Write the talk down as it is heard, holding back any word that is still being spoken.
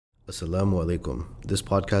Assalamu alaikum. This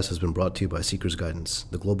podcast has been brought to you by Seeker's Guidance,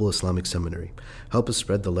 the Global Islamic Seminary. Help us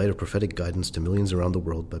spread the light of prophetic guidance to millions around the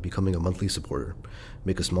world by becoming a monthly supporter.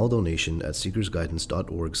 Make a small donation at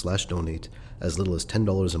seekersguidance.org/donate. As little as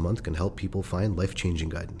 $10 a month can help people find life-changing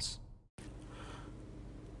guidance.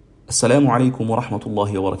 Assalamu alaikum wa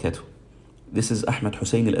rahmatullahi wa barakatuh. This is Ahmed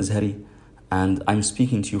Azhary, and I'm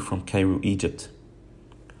speaking to you from Cairo, Egypt.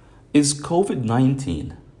 Is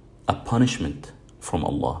COVID-19 a punishment from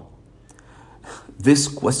Allah? This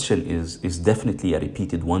question is definitely a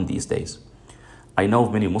repeated one these days. I know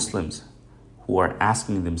of many Muslims who are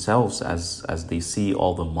asking themselves as they see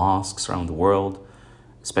all the mosques around the world,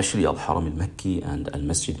 especially Al-Haram al-Makki and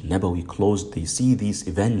Al-Masjid al-Nabawi closed, they see these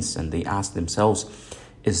events and they ask themselves,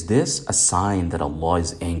 is this a sign that Allah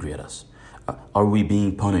is angry at us? Are we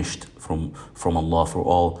being punished from Allah for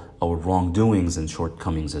all our wrongdoings and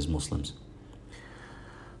shortcomings as Muslims?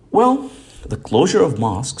 Well, the closure of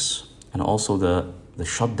mosques and also the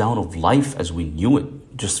shutdown of life as we knew it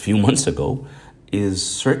just a few months ago is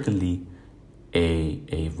certainly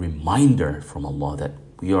a reminder from Allah that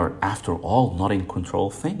we are, after all, not in control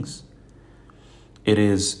of things. It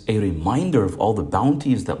is a reminder of all the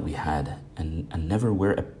bounties that we had and never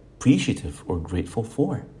were appreciative or grateful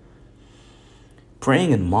for.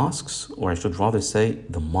 Praying in mosques, or I should rather say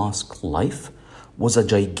the mosque life, was a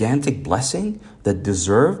gigantic blessing that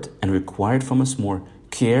deserved and required from us more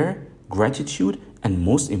care, gratitude, and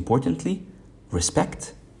most importantly,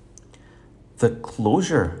 respect. The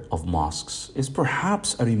closure of mosques is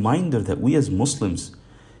perhaps a reminder that we as Muslims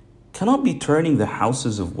cannot be turning the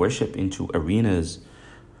houses of worship into arenas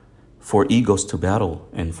for egos to battle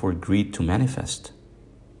and for greed to manifest.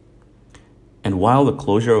 And while the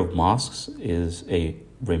closure of mosques is a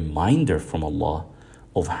reminder from Allah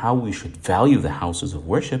of how we should value the houses of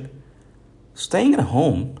worship, staying at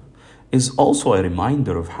home is also a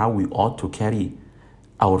reminder of how we ought to carry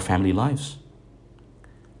our family lives.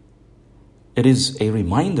 It is a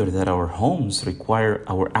reminder that our homes require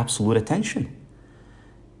our absolute attention,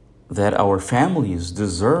 that our families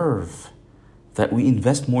deserve that we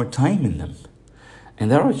invest more time in them,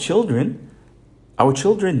 and that our children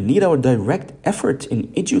need our direct effort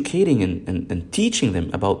in educating and teaching them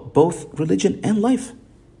about both religion and life.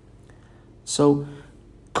 So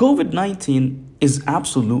COVID-19 is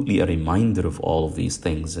absolutely a reminder of all of these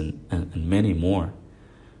things and many more.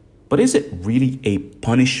 But is it really a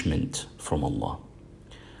punishment from Allah?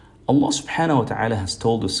 Allah subhanahu wa ta'ala has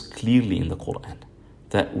told us clearly in the Quran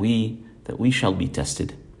that we shall be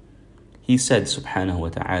tested. He said subhanahu wa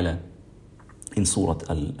ta'ala in Surah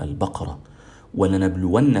Al-Baqarah,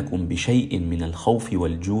 وَلَنَبْلُوَنَّكُمْ بِشَيْءٍ مِّنَ الْخَوْفِ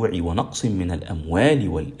وَالْجُوعِ وَنَقْصٍ مِّنَ الْأَمْوَالِ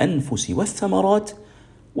وَالْأَنفُسِ وَالثَّمَرَاتِ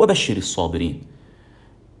وَبَشِّرِ الصَّابِرِينَ.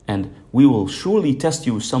 And we will surely test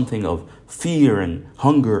you with something of fear and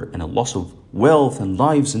hunger and a loss of wealth and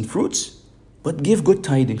lives and fruits, but give good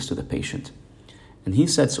tidings to the patient. And he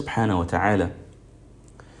said subhanahu wa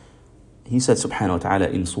ta'ala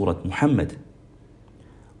in Surah Muhammad,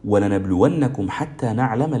 وَلَنَبْلُوَنَّكُمْ حَتَّى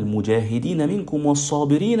نَعْلَمَ الْمُجَاهِدِينَ مِنْكُمْ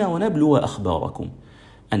وَالصَّابِرِينَ وَنَبْلُوَ أَخْبَارَكُمْ.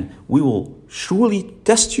 And we will surely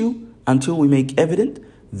test you until we make evident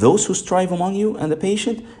those who strive among you and the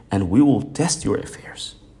patient, and we will test your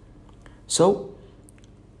affairs. So,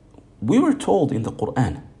 we were told in the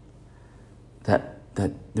Quran that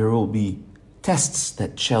there will be tests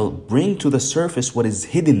that shall bring to the surface what is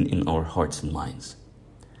hidden in our hearts and minds.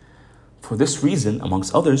 For this reason,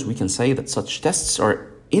 amongst others, we can say that such tests are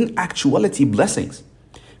in actuality blessings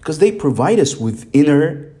because they provide us with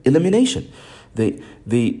inner illumination. They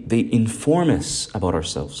inform us about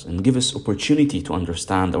ourselves and give us opportunity to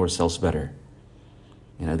understand ourselves better.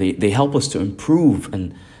 They help us to improve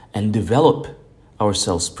and develop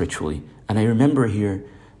ourselves spiritually. And I remember here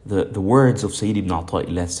the words of Sayyid ibn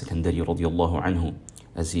Ata'illah al-Sikandari radiyallahu anhu,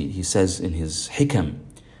 as he says in his hikam.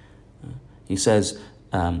 He says,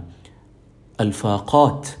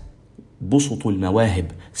 Al-faqat busutul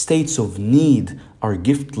mawahib, states of need are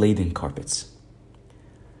gift-laden carpets.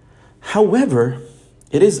 However,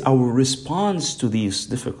 it is our response to these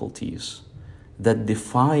difficulties that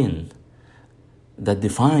defines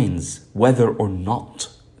whether or not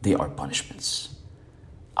they are punishments.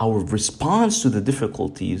 Our response to the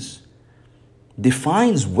difficulties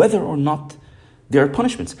defines whether or not they are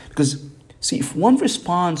punishments. Because, see, if one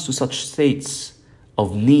responds to such states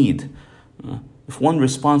of need,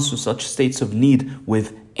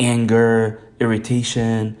 with anger,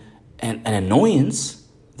 irritation, and annoyance,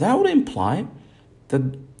 that would imply that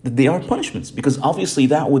they are punishments, because obviously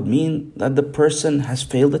that would mean that the person has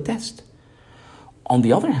failed the test. On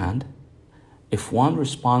the other hand, if one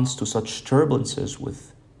responds to such turbulences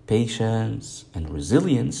with patience and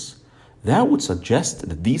resilience, that would suggest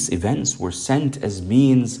that these events were sent as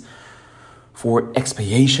means for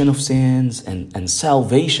expiation of sins and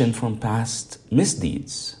salvation from past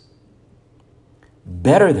misdeeds.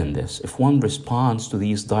 Better than this, if one responds to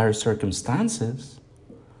these dire circumstances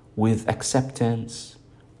with acceptance,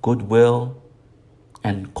 goodwill,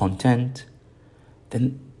 and content,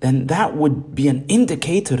 then that would be an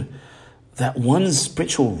indicator that one's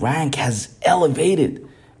spiritual rank has elevated,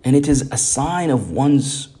 and it is a sign of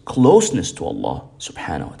one's closeness to Allah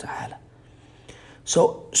subhanahu wa ta'ala.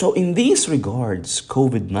 So in these regards,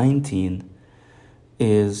 COVID-19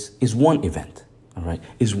 is one event, all right,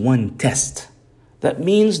 is one test that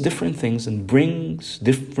means different things and brings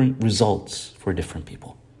different results for different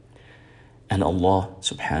people. And Allah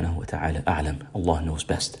subhanahu wa ta'ala a'lam, Allah knows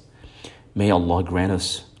best. May Allah grant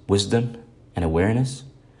us wisdom and awareness,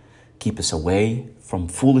 keep us away from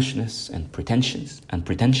foolishness and pretension,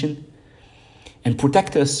 and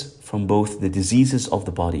protect us from both the diseases of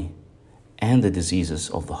the body and the diseases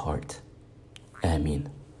of the heart.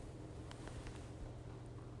 Ameen.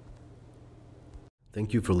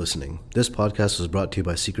 Thank you for listening. This podcast was brought to you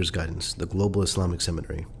by Seekers Guidance, the Global Islamic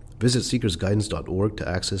Seminary. Visit seekersguidance.org to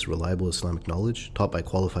access reliable Islamic knowledge taught by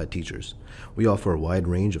qualified teachers. We offer a wide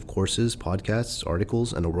range of courses, podcasts,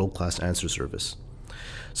 articles, and a world-class answer service.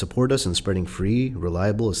 Support us in spreading free,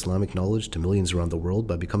 reliable Islamic knowledge to millions around the world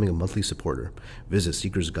by becoming a monthly supporter. Visit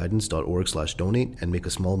seekersguidance.org/donate and make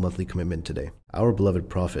a small monthly commitment today. Our beloved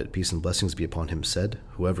Prophet, peace and blessings be upon him, said,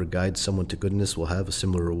 "Whoever guides someone to goodness will have a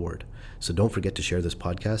similar reward." So don't forget to share this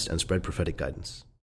podcast and spread prophetic guidance.